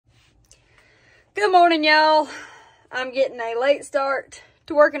Good morning, y'all. I'm getting a late start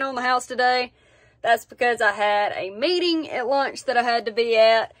to working on the house today. That's because I had a meeting at lunch that I had to be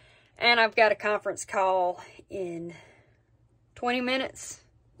at, and I've got a conference call in 20 minutes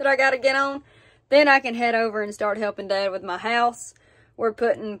that I got to get on. Then I can head over and start helping Dad with my house. We're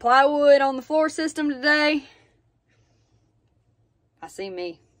putting plywood on the floor system today. I see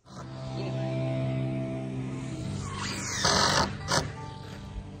me.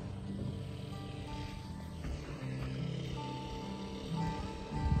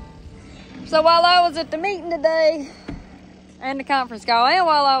 So while I was at the meeting today and the conference call, and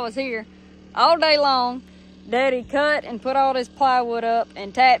while I was here all day long, Daddy cut and put all this plywood up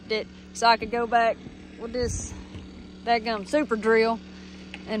and tapped it so I could go back with this dadgum super drill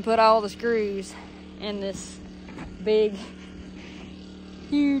and put all the screws in this big,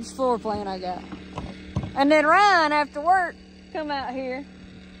 huge floor plan I got. And then Ryan, after work, come out here.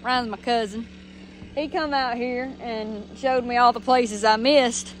 Ryan's my cousin. He come out here and showed me all the places I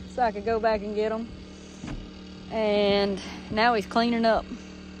missed so I could go back and get them. And now he's cleaning up.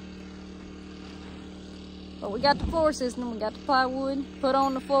 But we got the floor system, we got the plywood put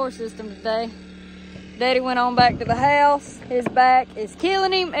on the floor system today. Daddy went on back to the house. His back is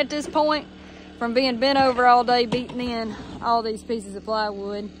killing him at this point from being bent over all day, beating in all these pieces of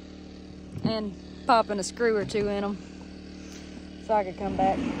plywood and popping a screw or two in them so I could come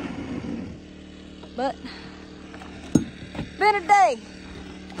back. But, been a day.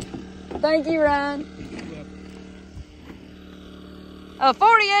 Thank you, Ryan. A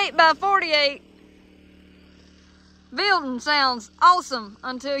 48 by 48 building sounds awesome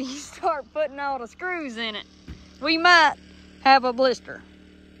until you start putting all the screws in it. We might have a blister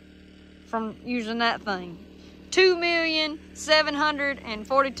from using that thing.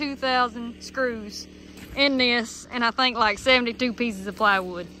 2,742,000 screws in this, and I think like 72 pieces of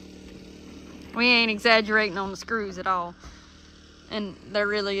plywood. We ain't exaggerating on the screws at all. And there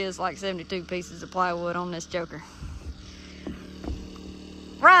really is like 72 pieces of plywood on this joker.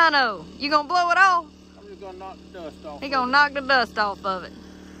 Rhino, you gonna blow it off? I'm just gonna knock the dust off. He gonna knock the dust off of it.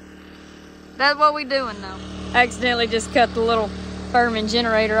 That's what we doing now. I accidentally just cut the little Furman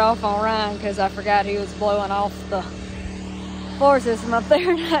generator off on Ryan because I forgot he was blowing off the floor system up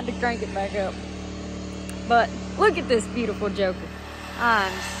there and I had to crank it back up. But look at this beautiful joker.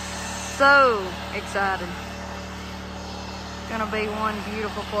 I'm so excited. Gonna be one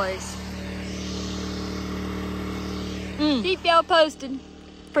beautiful place. Keep y'all posted.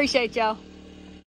 Appreciate y'all.